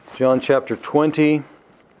John chapter 20,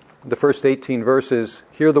 the first 18 verses.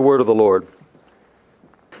 Hear the word of the Lord.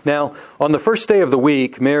 Now, on the first day of the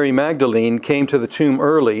week, Mary Magdalene came to the tomb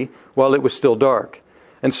early while it was still dark,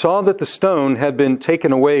 and saw that the stone had been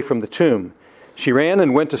taken away from the tomb. She ran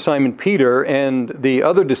and went to Simon Peter and the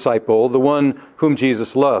other disciple, the one whom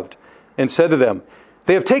Jesus loved, and said to them,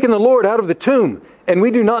 "They have taken the Lord out of the tomb, and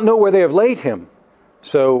we do not know where they have laid him."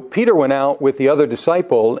 So Peter went out with the other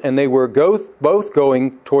disciple, and they were both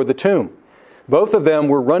going toward the tomb. Both of them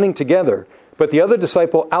were running together, but the other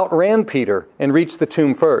disciple outran Peter and reached the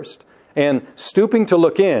tomb first. And stooping to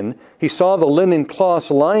look in, he saw the linen cloths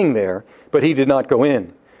lying there, but he did not go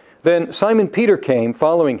in. Then Simon Peter came,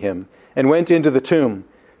 following him, and went into the tomb.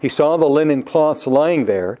 He saw the linen cloths lying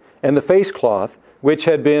there, and the face cloth, which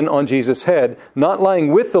had been on Jesus' head, not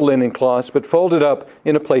lying with the linen cloths, but folded up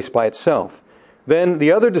in a place by itself. Then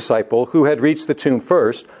the other disciple, who had reached the tomb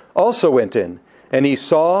first, also went in, and he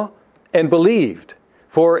saw and believed.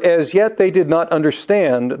 For as yet they did not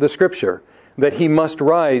understand the scripture, that he must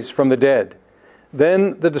rise from the dead.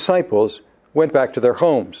 Then the disciples went back to their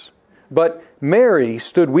homes. But Mary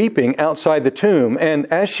stood weeping outside the tomb, and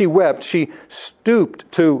as she wept, she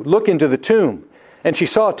stooped to look into the tomb. And she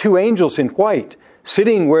saw two angels in white,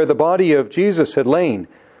 sitting where the body of Jesus had lain,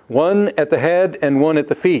 one at the head and one at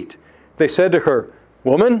the feet. They said to her,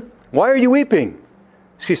 "Woman, why are you weeping?"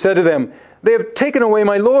 She said to them, "They have taken away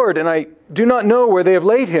my Lord, and I do not know where they have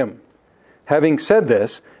laid him." Having said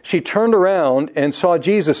this, she turned around and saw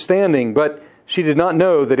Jesus standing, but she did not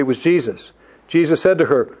know that it was Jesus. Jesus said to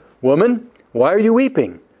her, "Woman, why are you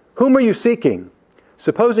weeping? Whom are you seeking?"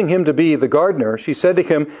 Supposing him to be the gardener, she said to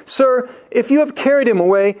him, "Sir, if you have carried him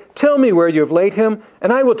away, tell me where you have laid him,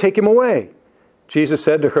 and I will take him away." Jesus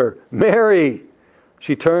said to her, "Mary."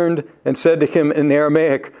 She turned and said to him in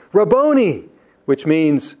Aramaic, "Rabboni," which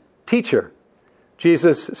means teacher.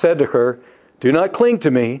 Jesus said to her, "Do not cling to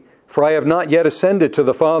me, for I have not yet ascended to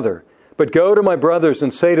the Father. But go to my brothers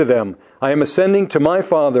and say to them, I am ascending to my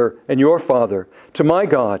Father and your Father, to my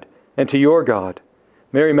God and to your God."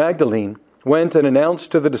 Mary Magdalene went and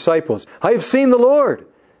announced to the disciples, "I have seen the Lord,"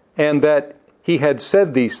 and that he had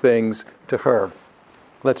said these things to her.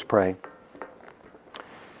 Let's pray.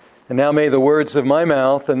 And now may the words of my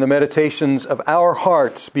mouth and the meditations of our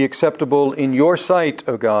hearts be acceptable in your sight,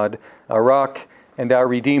 O God, our rock and our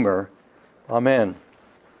Redeemer. Amen.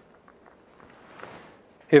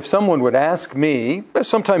 If someone would ask me, as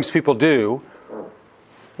sometimes people do,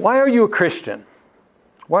 "Why are you a Christian?"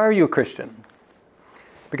 Why are you a Christian?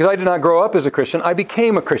 Because I did not grow up as a Christian, I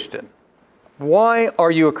became a Christian. Why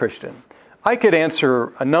are you a Christian? I could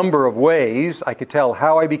answer a number of ways. I could tell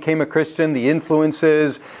how I became a Christian, the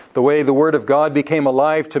influences, the way the Word of God became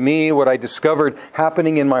alive to me, what I discovered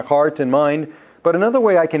happening in my heart and mind. But another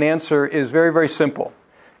way I can answer is very, very simple.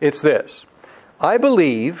 It's this. I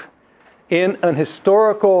believe in an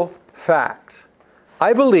historical fact.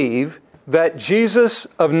 I believe that Jesus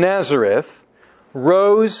of Nazareth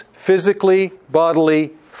rose physically,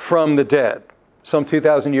 bodily from the dead some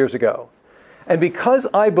 2,000 years ago. And because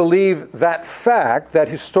I believe that fact, that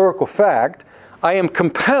historical fact, I am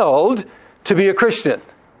compelled to be a Christian.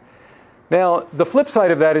 Now, the flip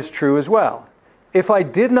side of that is true as well. If I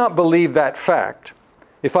did not believe that fact,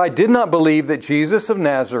 if I did not believe that Jesus of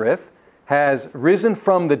Nazareth has risen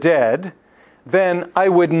from the dead, then I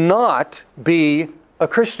would not be a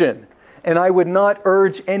Christian. And I would not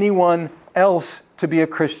urge anyone else to be a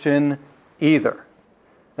Christian either.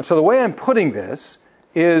 And so the way I'm putting this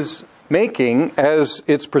is making, as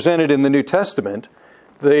it's presented in the New Testament,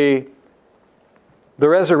 the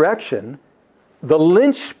resurrection, the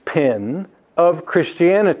linchpin of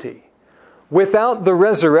Christianity. Without the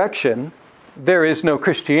resurrection, there is no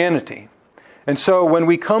Christianity. And so when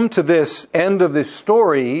we come to this end of this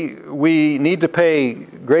story, we need to pay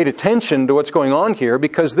great attention to what's going on here,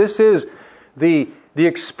 because this is the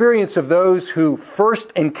experience of those who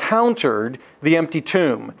first encountered the empty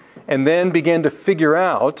tomb and then began to figure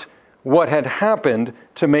out what had happened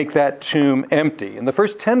to make that tomb empty. In the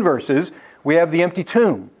first 10 verses, we have the empty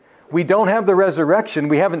tomb. We don't have the resurrection.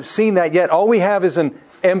 We haven't seen that yet. All we have is an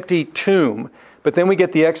empty tomb. But then we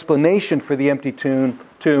get the explanation for the empty tomb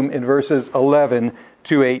in verses 11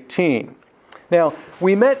 to 18. Now,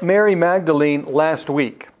 we met Mary Magdalene last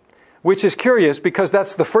week, which is curious because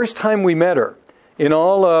that's the first time we met her in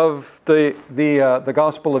all of the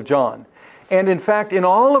Gospel of John. And in fact, in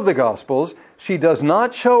all of the Gospels, she does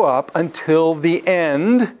not show up until the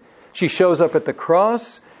end. She shows up at the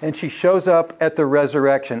cross and she shows up at the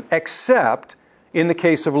resurrection, except in the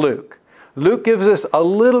case of Luke. Luke gives us a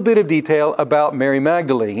little bit of detail about Mary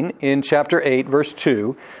Magdalene in chapter 8, verse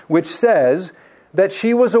 2, which says that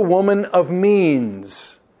she was a woman of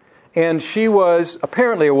means. And she was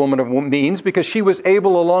apparently a woman of means because she was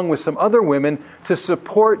able, along with some other women, to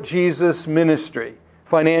support Jesus' ministry,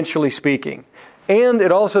 financially speaking. And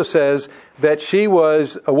it also says that she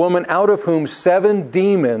was a woman out of whom 7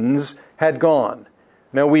 demons had gone.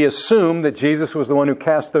 Now we assume that Jesus was the one who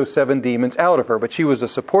cast those 7 demons out of her, but she was a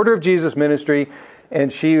supporter of Jesus' ministry,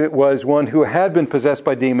 and she was one who had been possessed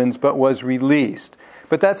by demons but was released.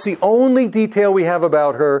 But that's the only detail we have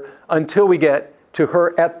about her until we get to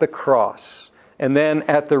her at the cross and then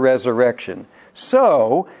at the resurrection.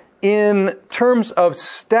 So, in terms of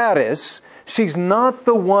status, she's not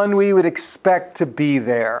the one we would expect to be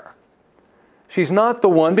there. She's not the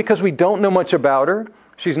one because we don't know much about her.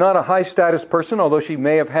 She's not a high-status person, although she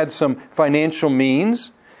may have had some financial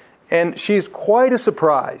means. And she's quite a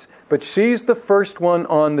surprise. But she's the first one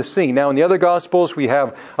on the scene. Now, in the other Gospels, we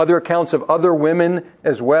have other accounts of other women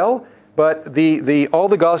as well. But all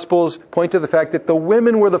the Gospels point to the fact that the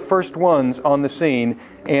women were the first ones on the scene.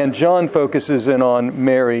 And John focuses in on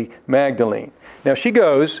Mary Magdalene. Now, she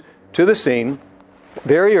goes to the scene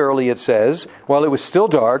very early, it says, while it was still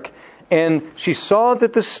dark. And she saw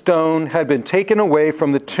that the stone had been taken away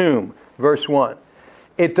from the tomb. Verse 1.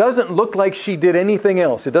 It doesn't look like she did anything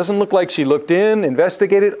else. It doesn't look like she looked in,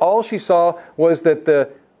 investigated. All she saw was that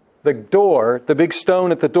the door, the big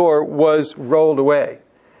stone at the door, was rolled away.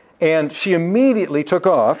 And she immediately took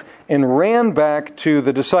off and ran back to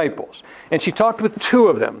the disciples. And she talked with 2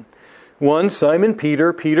 of them. One, Simon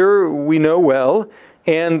Peter. Peter we know well.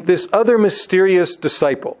 And this other mysterious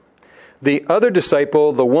disciple. The other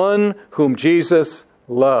disciple, the one whom Jesus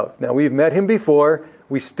loved. Now, we've met him before.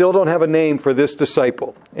 We still don't have a name for this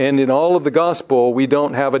disciple. And in all of the gospel, we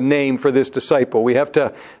don't have a name for this disciple. We have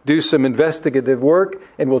to do some investigative work,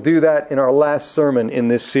 and we'll do that in our last sermon in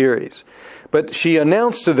this series. But she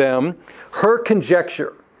announced to them her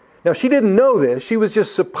conjecture. Now, she didn't know this. She was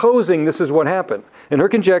just supposing this is what happened. And her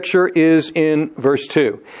conjecture is in verse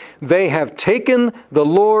 2. They have taken the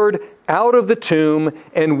Lord out of the tomb,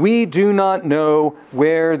 and we do not know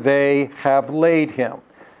where they have laid him.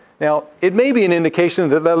 Now, it may be an indication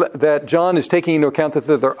that John is taking into account that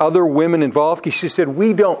there are other women involved, because she said,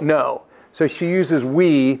 we don't know. So she uses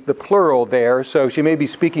we, the plural there, so she may be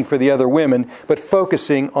speaking for the other women, but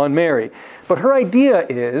focusing on Mary. But her idea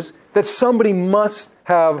is that somebody must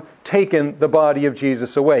have taken the body of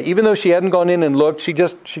Jesus away. Even though she hadn't gone in and looked, she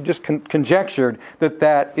just conjectured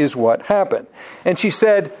that is what happened. And she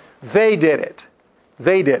said, they did it.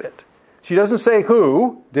 They did it. She doesn't say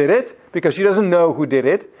who did it, because she doesn't know who did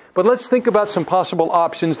it. But let's think about some possible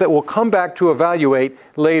options that we'll come back to evaluate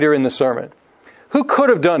later in the sermon. Who could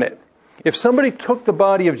have done it? If somebody took the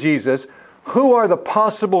body of Jesus, who are the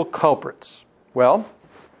possible culprits? Well,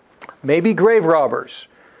 maybe grave robbers,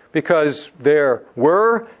 because there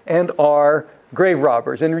were and are grave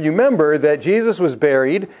robbers. And remember that Jesus was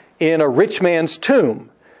buried in a rich man's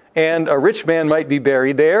tomb. And a rich man might be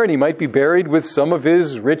buried there, and he might be buried with some of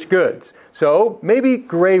his rich goods. So maybe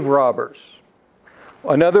grave robbers.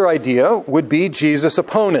 Another idea would be Jesus'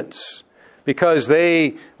 opponents, because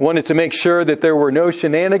they wanted to make sure that there were no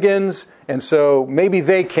shenanigans, and so maybe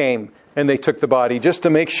they came and they took the body just to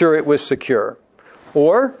make sure it was secure.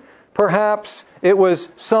 Or perhaps it was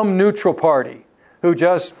some neutral party who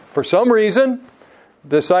just, for some reason,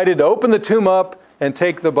 decided to open the tomb up and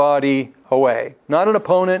take the body away. Not an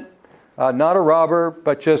opponent, not a robber,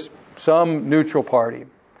 but just some neutral party.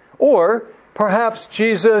 Or perhaps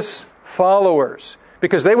Jesus' followers,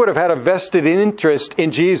 because they would have had a vested interest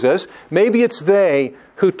in Jesus. Maybe it's they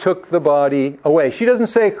who took the body away. She doesn't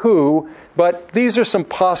say who, but these are some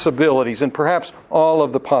possibilities, and perhaps all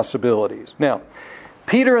of the possibilities. Now,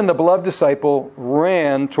 Peter and the beloved disciple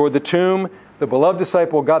ran toward the tomb. The beloved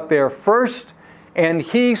disciple got there first, and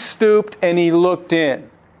he stooped and he looked in.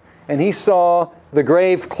 And he saw the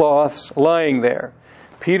grave cloths lying there.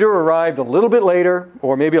 Peter arrived a little bit later,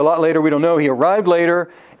 or maybe a lot later, we don't know. He arrived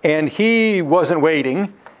later, and he wasn't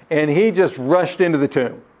waiting, and he just rushed into the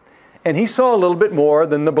tomb. And he saw a little bit more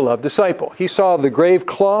than the beloved disciple. He saw the grave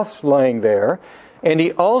cloths lying there, and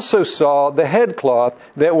he also saw the headcloth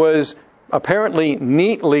that was apparently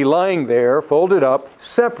neatly lying there, folded up,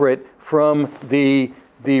 separate from the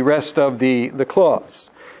rest of the cloths.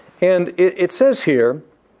 And it says here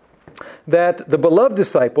that the beloved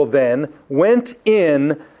disciple then went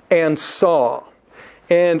in and saw.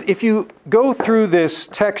 And if you go through this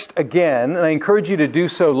text again, and I encourage you to do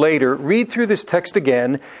so later, read through this text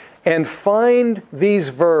again and find these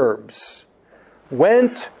verbs.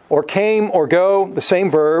 Went or came or go, the same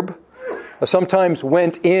verb. Sometimes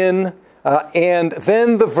went in, and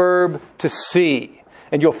then the verb to see.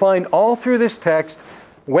 And you'll find all through this text,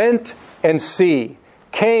 went and see,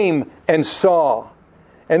 came and saw.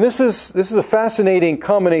 And this is a fascinating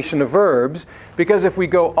combination of verbs, because if we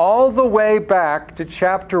go all the way back to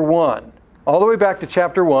chapter 1,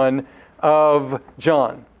 of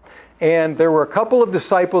John, and there were a couple of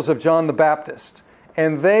disciples of John the Baptist,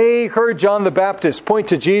 and they heard John the Baptist point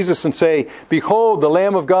to Jesus and say, "Behold, the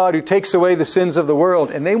Lamb of God who takes away the sins of the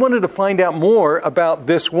world." And they wanted to find out more about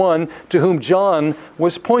this one to whom John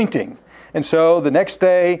was pointing. And so the next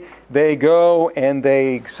day, they go and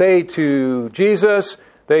they say to Jesus,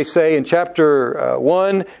 they say in chapter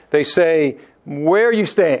 1, they say, "Where are you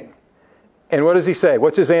staying?" And what does he say?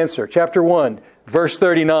 What's his answer? Chapter 1, verse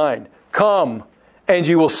 39. "Come and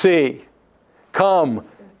you will see. Come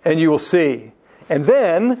and you will see." And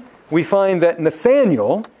then we find that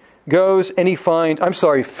Philip goes and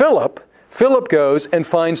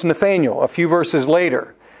finds Nathanael a few verses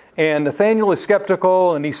later. And Nathanael is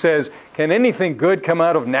skeptical and he says, "Can anything good come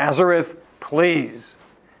out of Nazareth? Please."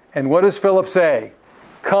 And what does Philip say?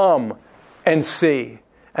 "Come and see."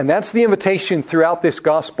 And that's the invitation throughout this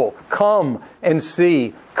gospel. Come and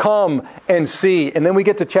see. Come and see. And then we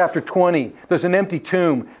get to chapter 20. There's an empty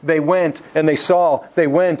tomb. They went and they saw. They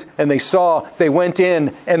went and they saw. They went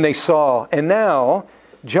in and they saw. And now,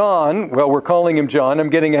 John, well, we're calling him John. I'm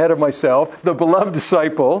getting ahead of myself. The beloved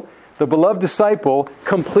disciple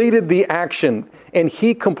completed the action. And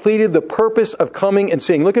he completed the purpose of coming and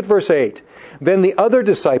seeing. Look at verse 8. Then the other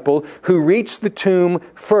disciple who reached the tomb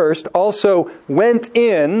first also went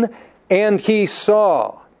in and he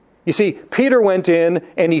saw. You see, Peter went in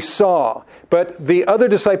and he saw. But the other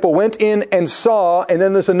disciple went in and saw, and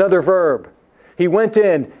then there's another verb. He went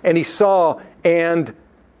in and he saw and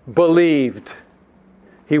believed.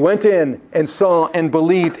 He went in and saw and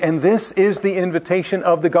believed. And this is the invitation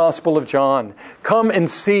of the Gospel of John. Come and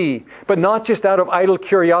see, but not just out of idle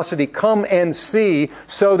curiosity. Come and see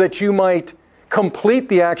so that you might complete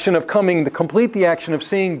the action of coming, complete the action of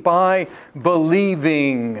seeing by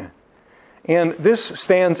believing. And this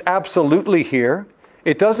stands absolutely here.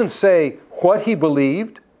 It doesn't say what he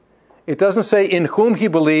believed. It doesn't say in whom he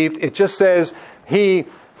believed. It just says he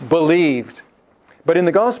believed. But in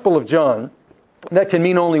the Gospel of John, that can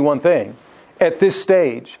mean only one thing. At this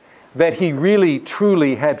stage, that he really,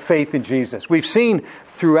 truly had faith in Jesus. We've seen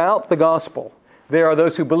throughout the Gospel, there are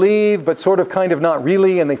those who believe, but sort of kind of not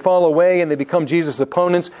really, and they fall away and they become Jesus'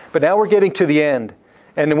 opponents. But now we're getting to the end.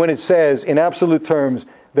 And when it says, in absolute terms,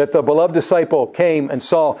 that the beloved disciple came and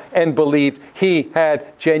saw and believed, he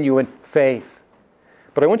had genuine faith.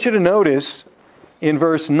 But I want you to notice in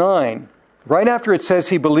verse 9, right after it says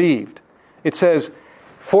he believed, it says,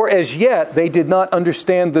 "For as yet they did not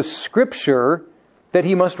understand the Scripture that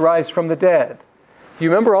he must rise from the dead." Do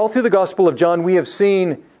you remember all through the Gospel of John we have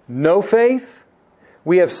seen no faith?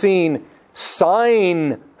 We have seen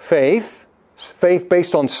sign faith, faith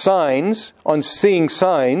based on signs, on seeing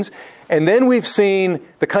signs. And then we've seen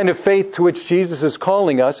the kind of faith to which Jesus is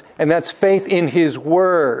calling us, and that's faith in His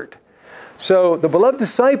Word. So the beloved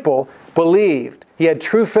disciple believed. He had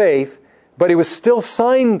true faith, but it was still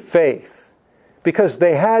sign faith, because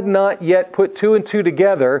they had not yet put two and two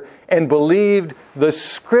together and believed the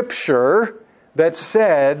Scripture that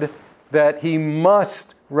said that He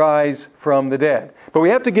must rise from the dead. But we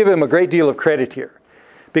have to give him a great deal of credit here,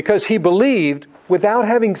 because he believed without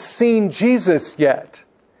having seen Jesus yet.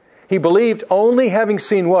 He believed only having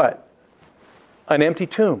seen what? An empty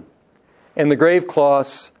tomb and the grave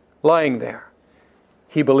cloths lying there.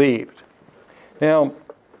 He believed. Now,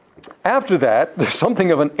 after that, there's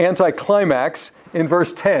something of an anticlimax in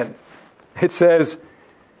verse 10. It says,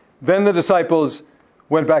 "Then the disciples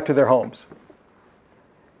went back to their homes."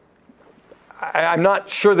 I'm not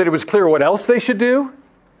sure that it was clear what else they should do,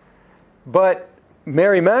 but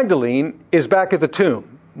Mary Magdalene is back at the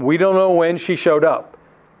tomb. We don't know when she showed up,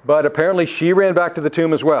 but apparently she ran back to the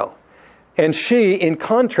tomb as well. And she, in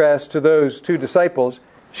contrast to those two disciples,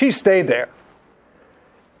 she stayed there.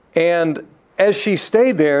 And as she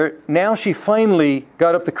stayed there, now she finally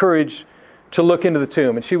got up the courage to look into the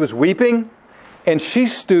tomb. And she was weeping, and she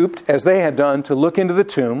stooped, as they had done, to look into the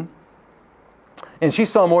tomb. And she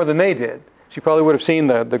saw more than they did. She probably would have seen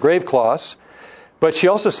the grave cloths. But she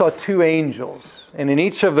also saw two angels. And in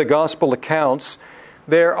each of the gospel accounts,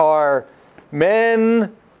 there are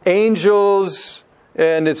men, angels,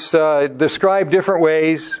 and it's described different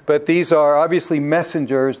ways. But these are obviously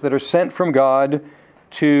messengers that are sent from God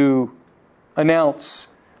to announce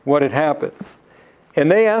what had happened.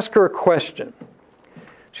 And they ask her a question.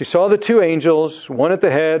 She saw the two angels, one at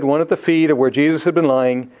the head, one at the feet of where Jesus had been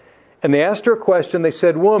lying. And they asked her a question. They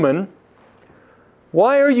said, "Woman,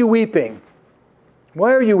 why are you weeping?"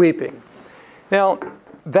 Why are you weeping? Now,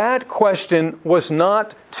 that question was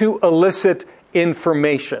not to elicit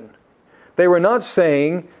information. They were not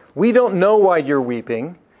saying, we don't know why you're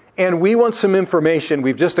weeping, and we want some information.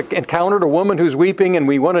 We've just encountered a woman who's weeping, and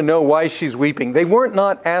we want to know why she's weeping. They weren't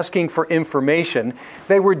not asking for information.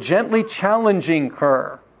 They were gently challenging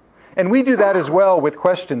her. And we do that as well with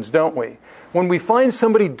questions, don't we? When we find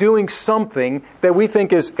somebody doing something that we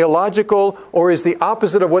think is illogical or is the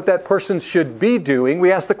opposite of what that person should be doing,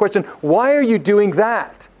 we ask the question, why are you doing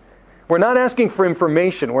that? We're not asking for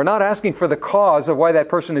information. We're not asking for the cause of why that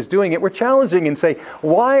person is doing it. We're challenging and say,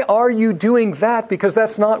 why are you doing that? Because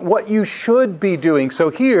that's not what you should be doing. So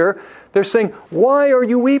here, they're saying, why are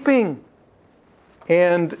you weeping?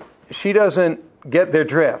 And she doesn't get their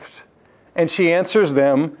drift. And she answers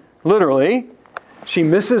them literally. She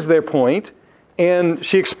misses their point. And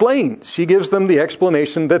she explains. She gives them the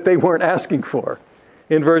explanation that they weren't asking for.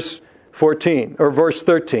 In verse 14, or verse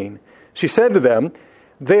 13, she said to them,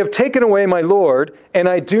 they have taken away my Lord, and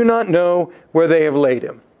I do not know where they have laid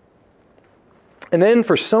him. And then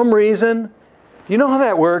for some reason, you know how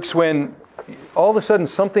that works when all of a sudden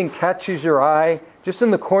something catches your eye, just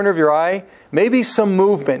in the corner of your eye? Maybe some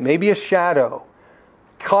movement, maybe a shadow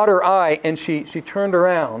caught her eye, and she turned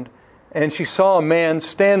around, and she saw a man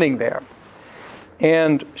standing there.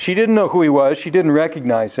 And she didn't know who he was. She didn't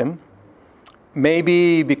recognize him.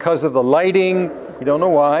 Maybe because of the lighting, we don't know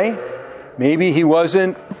why. Maybe he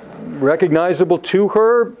wasn't recognizable to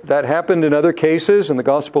her. That happened in other cases in the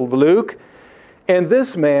Gospel of Luke. And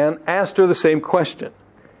this man asked her the same question.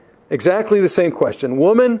 Exactly the same question.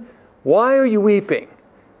 Woman, why are you weeping?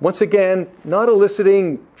 Once again, not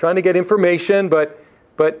eliciting, trying to get information, but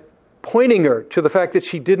pointing her to the fact that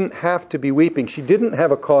she didn't have to be weeping. She didn't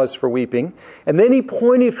have a cause for weeping. And then he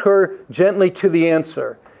pointed her gently to the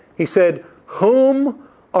answer. He said, whom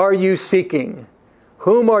are you seeking?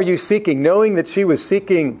 Whom are you seeking? Knowing that she was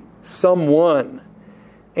seeking someone.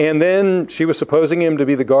 And then she was supposing him to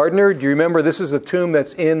be the gardener. Do you remember this is a tomb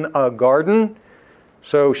that's in a garden?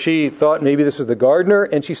 So she thought maybe this is the gardener.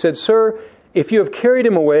 And she said, sir, if you have carried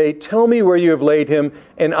him away, tell me where you have laid him,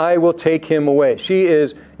 and I will take him away. She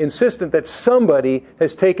is insistent that somebody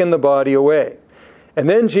has taken the body away. And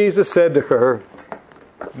then Jesus said to her,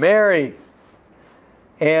 Mary.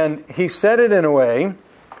 And he said it in a way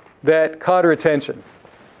that caught her attention.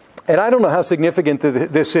 And I don't know how significant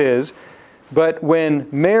this is, but when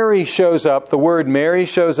Mary shows up, the word Mary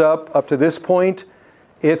shows up to this point,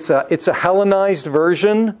 it's a Hellenized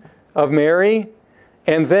version of Mary.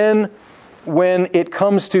 And then when it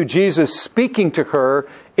comes to Jesus speaking to her,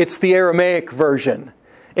 it's the Aramaic version.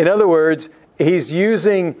 In other words, he's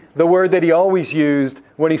using the word that he always used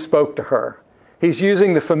when he spoke to her. He's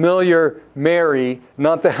using the familiar Mary,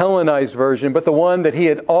 not the Hellenized version, but the one that he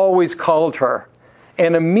had always called her.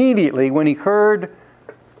 And immediately when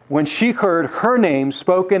she heard her name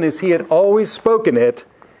spoken as he had always spoken it,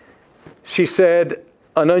 she said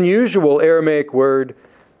an unusual Aramaic word,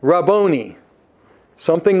 Rabboni.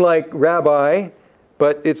 Something like rabbi,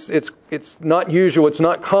 but it's not usual, it's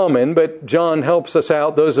not common, but John helps us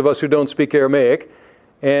out, those of us who don't speak Aramaic,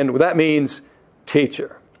 and that means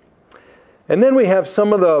teacher. And then we have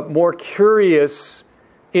some of the more curious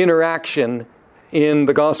interaction in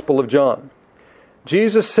the Gospel of John.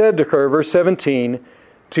 Jesus said to her, verse 17,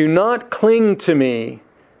 do not cling to me,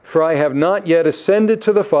 for I have not yet ascended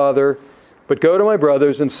to the Father, but go to my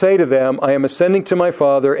brothers and say to them, I am ascending to my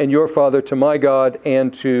Father and your Father, to my God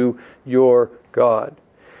and to your God.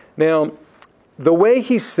 Now, the way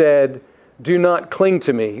he said, do not cling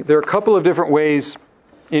to me, there are a couple of different ways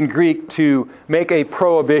in Greek to make a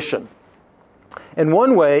prohibition. And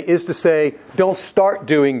one way is to say, don't start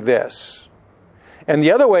doing this. And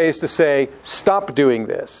the other way is to say, stop doing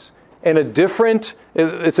this. And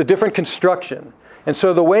it's a different construction. And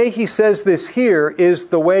so the way he says this here is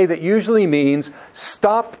the way that usually means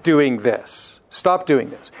stop doing this. Stop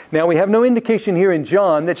doing this. Now we have no indication here in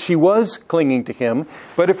John that she was clinging to him,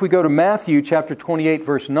 but if we go to Matthew chapter 28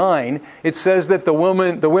 verse 9, it says that the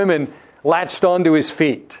women latched onto his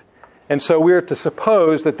feet. And so we're to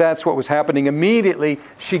suppose that that's what was happening. Immediately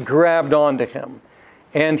she grabbed onto him.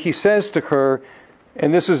 And he says to her,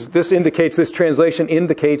 and this translation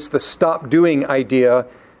indicates the stop doing idea,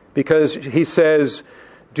 because he says,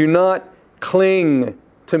 do not cling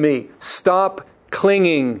to me. Stop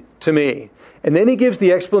clinging to me. And then he gives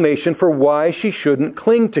the explanation for why she shouldn't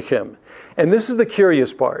cling to him. And this is the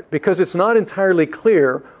curious part, because it's not entirely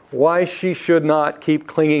clear why she should not keep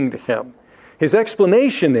clinging to him. His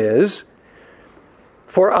explanation is,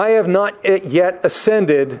 for I have not yet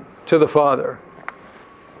ascended to the Father.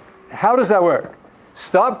 How does that work?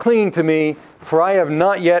 Stop clinging to me, for I have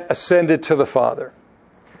not yet ascended to the Father.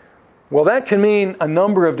 Well, that can mean a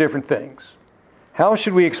number of different things. How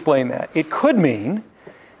should we explain that? It could mean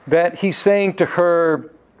that he's saying to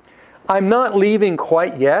her, I'm not leaving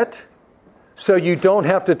quite yet, so you don't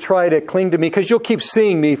have to try to cling to me, because you'll keep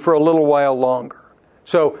seeing me for a little while longer.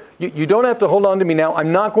 So you don't have to hold on to me now.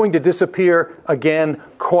 I'm not going to disappear again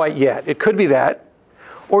quite yet. It could be that.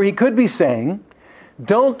 Or he could be saying,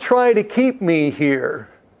 don't try to keep me here.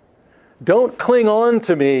 Don't cling on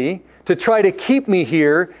to me to try to keep me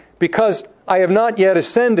here, because I have not yet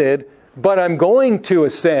ascended, but I'm going to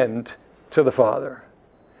ascend to the Father.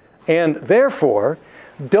 And therefore,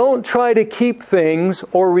 don't try to keep things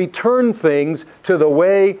or return things to the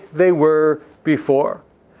way they were before.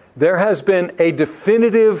 There has been a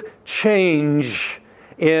definitive change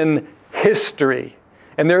in history.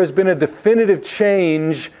 And there has been a definitive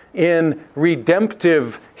change in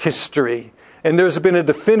redemptive history. And there's been a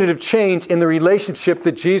definitive change in the relationship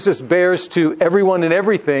that Jesus bears to everyone and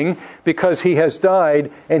everything, because he has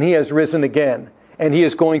died and he has risen again. And he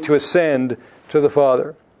is going to ascend to the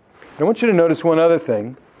Father. I want you to notice one other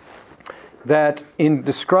thing, that in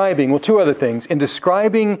describing, well, two other things. In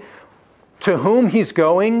describing to whom he's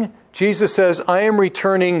going, Jesus says, I am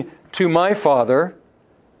returning to my Father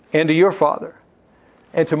and to your Father,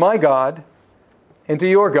 and to my God and to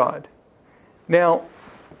your God. Now,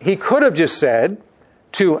 he could have just said,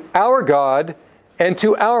 to our God and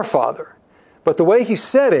to our Father. But the way he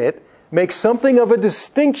said it makes something of a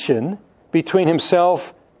distinction between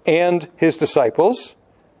himself and his disciples.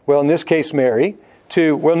 Well, in this case, Mary.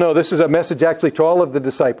 This is a message actually to all of the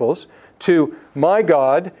disciples. To my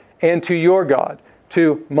God and to your God.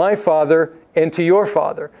 To my Father and to your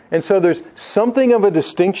Father. And so there's something of a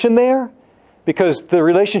distinction there, because the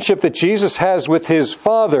relationship that Jesus has with his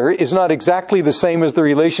Father is not exactly the same as the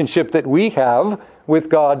relationship that we have with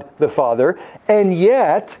God the Father. And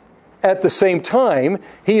yet, at the same time,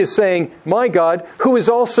 he is saying, my God, who is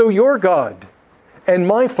also your God, and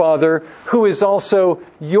my Father, who is also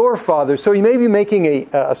your Father. So he may be making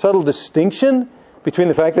a subtle distinction between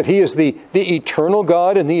the fact that he is the eternal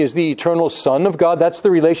God and he is the eternal Son of God. That's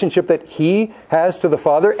the relationship that he has to the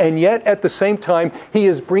Father. And yet, at the same time, he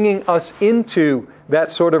is bringing us into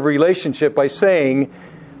that sort of relationship by saying,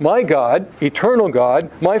 my God,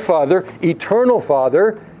 my Father, eternal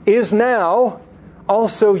Father, is now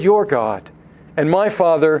also your God. And my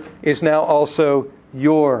Father is now also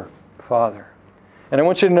your Father. And I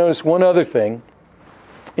want you to notice one other thing.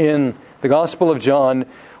 In the Gospel of John,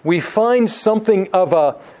 we find something of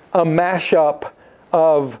a mashup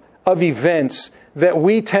of events that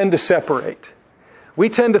we tend to separate. We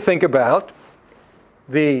tend to think about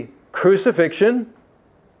the crucifixion,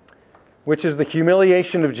 which is the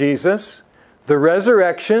humiliation of Jesus, the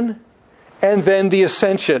resurrection, and then the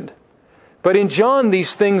ascension. But in John,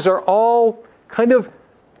 these things are all kind of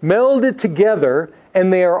melded together,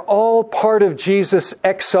 and they are all part of Jesus'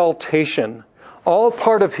 exaltation, all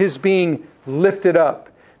part of his being lifted up.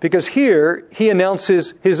 Because here, he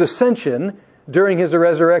announces his ascension during his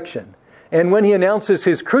resurrection. And when he announces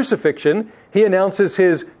his crucifixion, he announces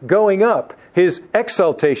his going up, his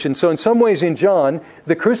exaltation. So in some ways in John,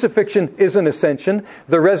 the crucifixion is an ascension,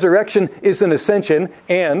 the resurrection is an ascension,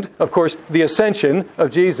 and, of course, the ascension of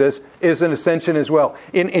Jesus is an ascension as well.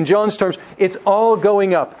 In John's terms, it's all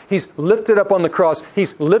going up. He's lifted up on the cross,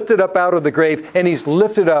 he's lifted up out of the grave, and he's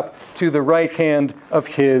lifted up to the right hand of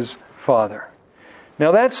his Father.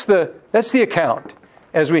 Now that's the account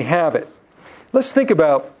as we have it. Let's think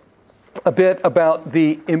a bit about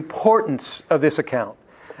the importance of this account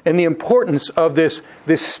and the importance of this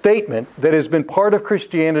statement that has been part of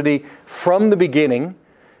Christianity from the beginning,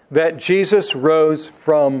 that Jesus rose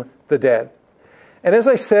from the dead. And as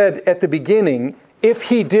I said at the beginning, if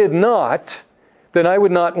he did not, then I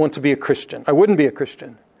would not want to be a Christian. I wouldn't be a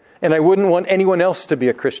Christian. And I wouldn't want anyone else to be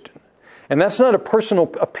a Christian. And that's not a personal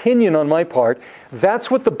opinion on my part. That's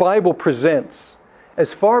what the Bible presents.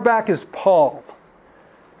 As far back as Paul,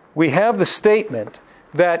 we have the statement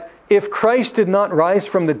that if Christ did not rise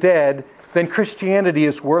from the dead, then Christianity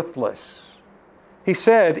is worthless. He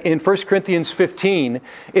said in 1 Corinthians 15,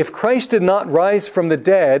 if Christ did not rise from the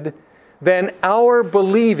dead, then our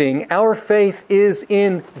believing, our faith is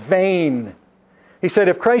in vain. He said,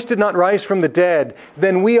 if Christ did not rise from the dead,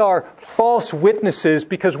 then we are false witnesses,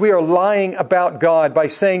 because we are lying about God by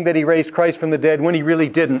saying that he raised Christ from the dead when he really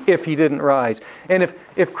didn't, if he didn't rise. And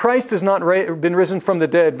if Christ has not been raised from the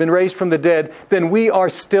dead, then we are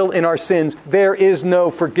still in our sins. There is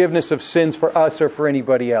no forgiveness of sins for us or for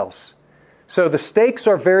anybody else. So the stakes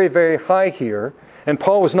are very, very high here. And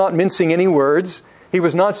Paul was not mincing any words. He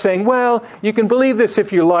was not saying, well, you can believe this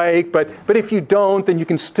if you like, but if you don't, then you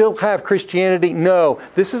can still have Christianity. No,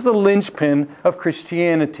 this is the linchpin of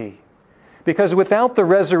Christianity. Because without the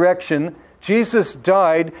resurrection, Jesus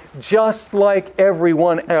died just like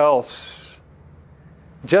everyone else.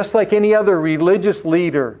 Just like any other religious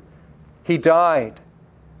leader, He died.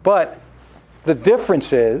 But the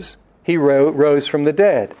difference is, He rose from the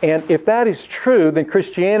dead. And if that is true, then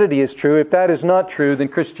Christianity is true. If that is not true, then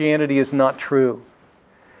Christianity is not true.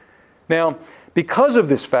 Now, because of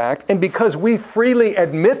this fact, and because we freely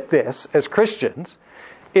admit this as Christians,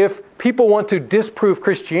 if people want to disprove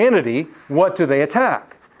Christianity, what do they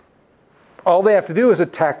attack? All they have to do is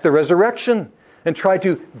attack the resurrection and try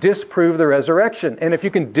to disprove the resurrection. And if you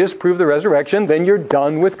can disprove the resurrection, then you're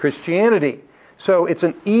done with Christianity. So it's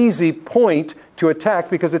an easy point to attack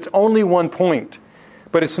because it's only one point.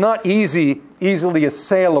 But it's not easily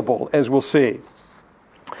assailable, as we'll see.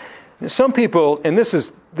 Some people, and this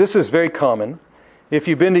is very common. If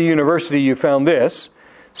you've been to university, you found this.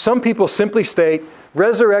 Some people simply state,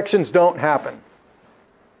 resurrections don't happen.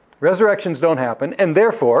 Resurrections don't happen, and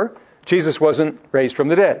therefore, Jesus wasn't raised from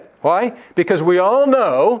the dead. Why? Because we all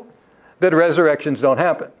know that resurrections don't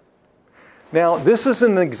happen. Now, this is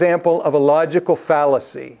an example of a logical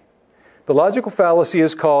fallacy. The logical fallacy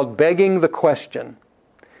is called begging the question.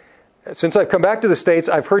 Since I've come back to the States,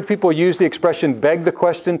 I've heard people use the expression beg the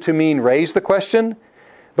question to mean raise the question.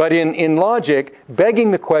 But in logic,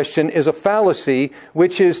 begging the question is a fallacy,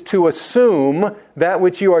 which is to assume that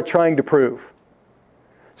which you are trying to prove.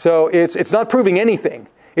 So it's not proving anything.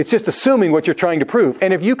 It's just assuming what you're trying to prove.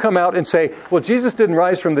 And if you come out and say, well, Jesus didn't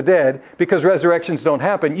rise from the dead because resurrections don't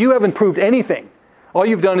happen, you haven't proved anything. All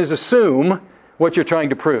you've done is assume what you're trying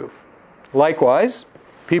to prove. Likewise,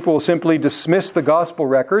 people will simply dismiss the gospel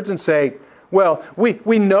records and say, well,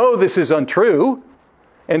 we know this is untrue,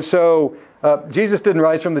 and so Jesus didn't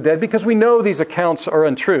rise from the dead because we know these accounts are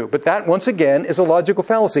untrue. But that, once again, is a logical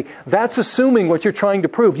fallacy. That's assuming what you're trying to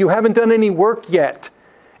prove. You haven't done any work yet.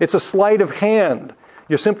 It's a sleight of hand.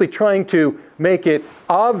 You're simply trying to make it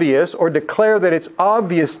obvious or declare that it's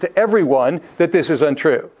obvious to everyone that this is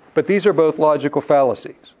untrue. But these are both logical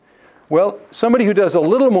fallacies. Well, somebody who does a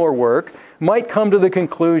little more work might come to the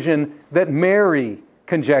conclusion that Mary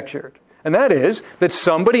conjectured. And that is that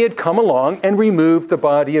somebody had come along and removed the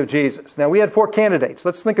body of Jesus. Now, we had 4 candidates.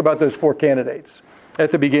 Let's think about those 4 candidates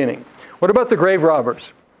at the beginning. What about the grave robbers?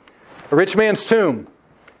 A rich man's tomb,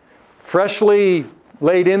 freshly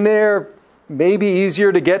laid in there, maybe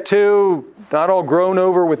easier to get to, not all grown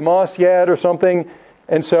over with moss yet or something.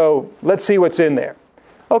 And so let's see what's in there.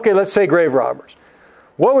 Okay, let's say grave robbers.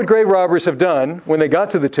 What would grave robbers have done when they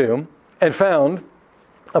got to the tomb and found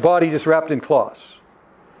a body just wrapped in cloths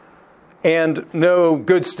and no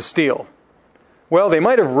goods to steal? Well, they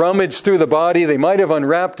might have rummaged through the body, they might have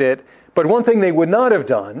unwrapped it, but one thing they would not have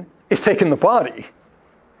done is taken the body.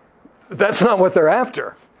 That's not what they're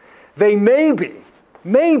after. They maybe,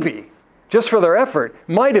 just for their effort,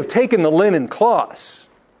 might have taken the linen cloths.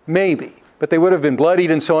 Maybe. But they would have been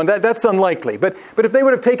bloodied and so on. That's unlikely. But if they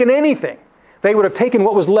would have taken anything, they would have taken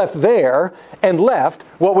what was left there and left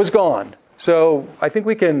what was gone. So I think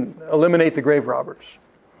we can eliminate the grave robbers.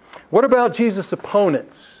 What about Jesus'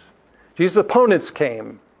 opponents? Jesus' opponents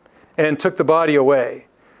came and took the body away.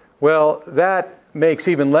 Well, that makes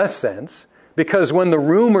even less sense, because when the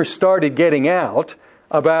rumors started getting out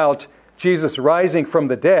about Jesus rising from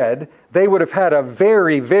the dead, they would have had a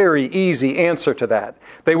very, very easy answer to that.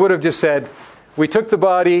 They would have just said, we took the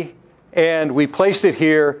body and we placed it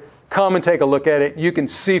here. Come and take a look at it. You can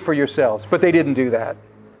see for yourselves. But they didn't do that.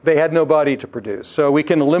 They had no body to produce. So we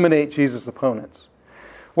can eliminate Jesus' opponents.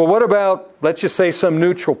 Well, what about, let's just say, some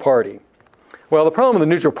neutral party? Well, the problem with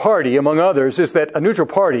the neutral party, among others, is that a neutral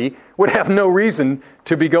party would have no reason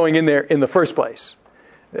to be going in there in the first place.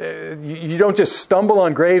 You don't just stumble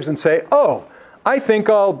on graves and say, oh, I think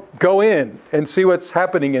I'll go in and see what's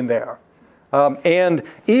happening in there. And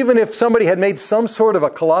even if somebody had made some sort of a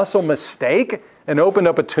colossal mistake and opened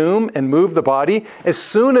up a tomb and moved the body, as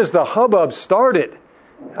soon as the hubbub started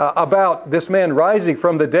about this man rising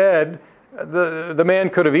from the dead, the man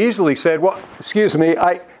could have easily said, well, excuse me,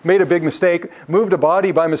 I made a big mistake, moved a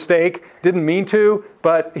body by mistake, didn't mean to,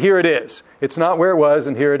 but here it is. It's not where it was,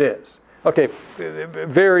 and here it is. Okay,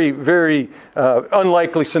 very, very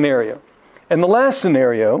unlikely scenario. And the last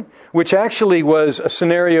scenario, which actually was a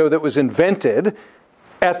scenario that was invented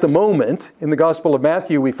at the moment, in the Gospel of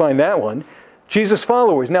Matthew we find that one, Jesus'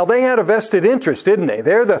 followers. Now they had a vested interest, didn't they?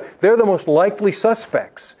 They're the most likely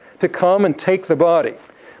suspects to come and take the body.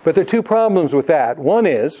 But there are 2 problems with that. One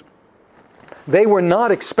is, they were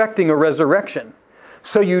not expecting a resurrection.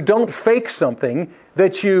 so you don't fake something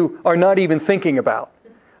that you are not even thinking about.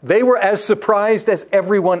 They were as surprised as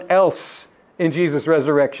everyone else in Jesus'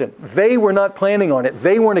 resurrection. They were not planning on it.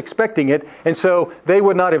 They weren't expecting it, and so they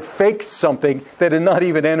would not have faked something that had not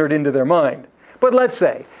even entered into their mind. But let's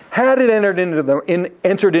say, had it entered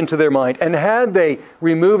into their mind, and had they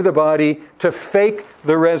removed the body to fake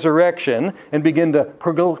the resurrection and begin to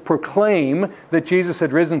proclaim that Jesus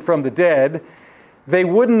had risen from the dead, they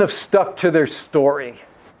wouldn't have stuck to their story.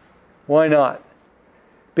 Why not?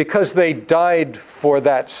 Because they died for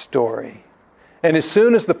that story. And as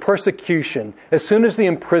soon as the persecution, as soon as the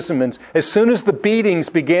imprisonments, as soon as the beatings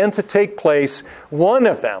began to take place, one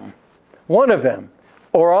of them,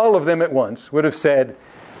 or all of them at once, would have said,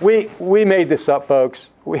 we made this up, folks.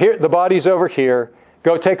 The body's over here.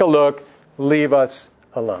 Go take a look. Leave us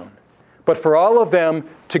alone. But for all of them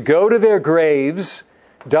to go to their graves,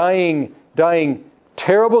 dying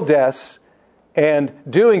terrible deaths, and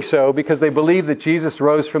doing so because they believe that Jesus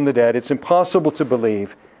rose from the dead, it's impossible to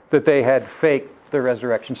believe that they had faked the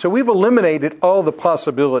resurrection. So we've eliminated all the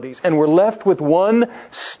possibilities, and we're left with one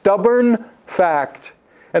stubborn fact.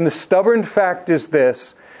 And the stubborn fact is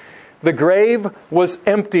this: the grave was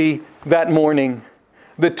empty that morning.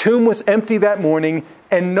 The tomb was empty that morning,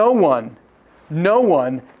 and no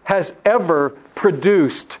one has ever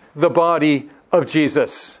produced the body of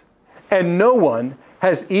Jesus. And no one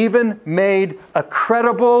has even made a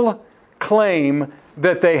credible claim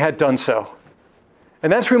that they had done so.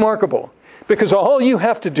 And that's remarkable, because all you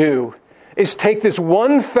have to do is take this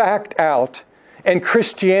one fact out, and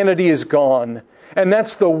Christianity is gone. And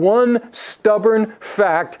that's the one stubborn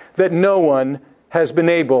fact that no one has been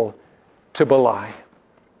able to belie.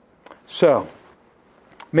 So,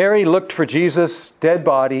 Mary looked for Jesus' dead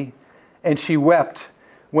body, and she wept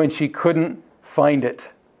when she couldn't find it.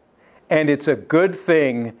 And it's a good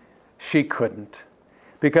thing she couldn't.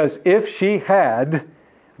 Because if she had,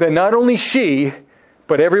 then not only she,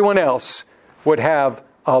 but everyone else would have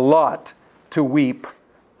a lot to weep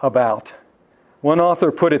about. One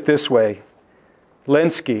author put it this way,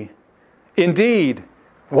 Lenski, "Indeed,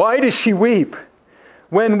 why does she weep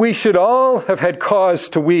when we should all have had cause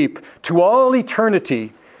to weep to all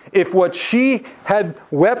eternity if what she had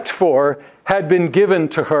wept for had been given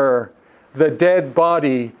to her, the dead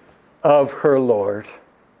body of her Lord?"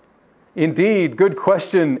 Indeed, good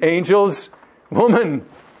question, angels. Woman,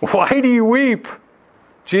 why do you weep?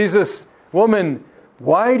 Jesus, woman,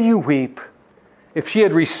 why do you weep? If she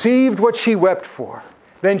had received what she wept for,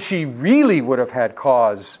 then she really would have had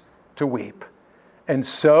cause to weep. And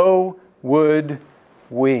so would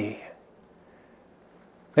we.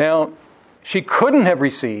 Now, she couldn't have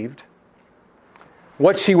received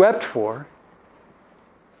what she wept for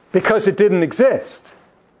because it didn't exist.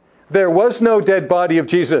 There was no dead body of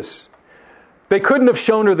Jesus. They couldn't have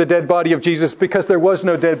shown her the dead body of Jesus because there was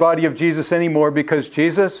no dead body of Jesus anymore, because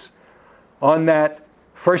Jesus, on that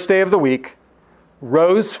first day of the week,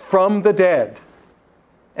 rose from the dead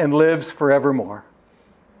and lives forevermore.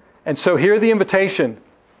 And so hear the invitation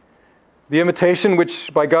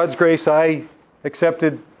which by God's grace I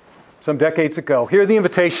accepted some decades ago. Hear the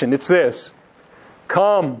invitation. It's this: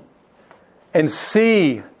 come and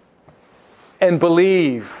see and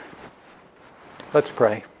believe. Let's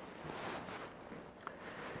pray.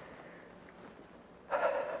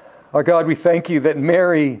 Our God, we thank you that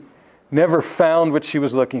Mary never found what she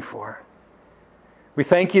was looking for. We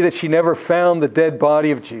thank you that she never found the dead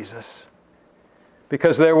body of Jesus,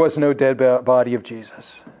 because there was no dead body of Jesus.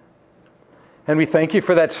 And we thank you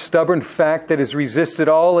for that stubborn fact that has resisted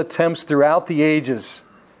all attempts throughout the ages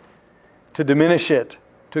to diminish it,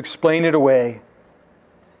 to explain it away,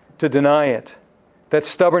 to deny it. That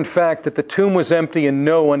stubborn fact that the tomb was empty and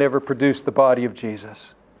no one ever produced the body of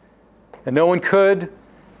Jesus. And no one could,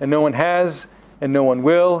 and no one has, and no one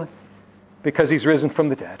will, because He's risen from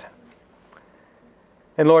the dead.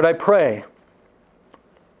 And Lord, I pray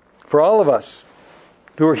for all of us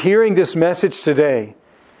who are hearing this message today,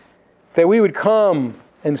 that we would come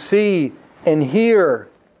and see and hear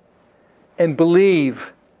and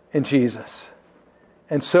believe in Jesus,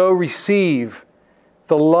 and so receive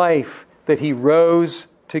the life that He rose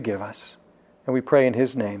to give us. And we pray in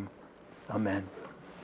His name. Amen.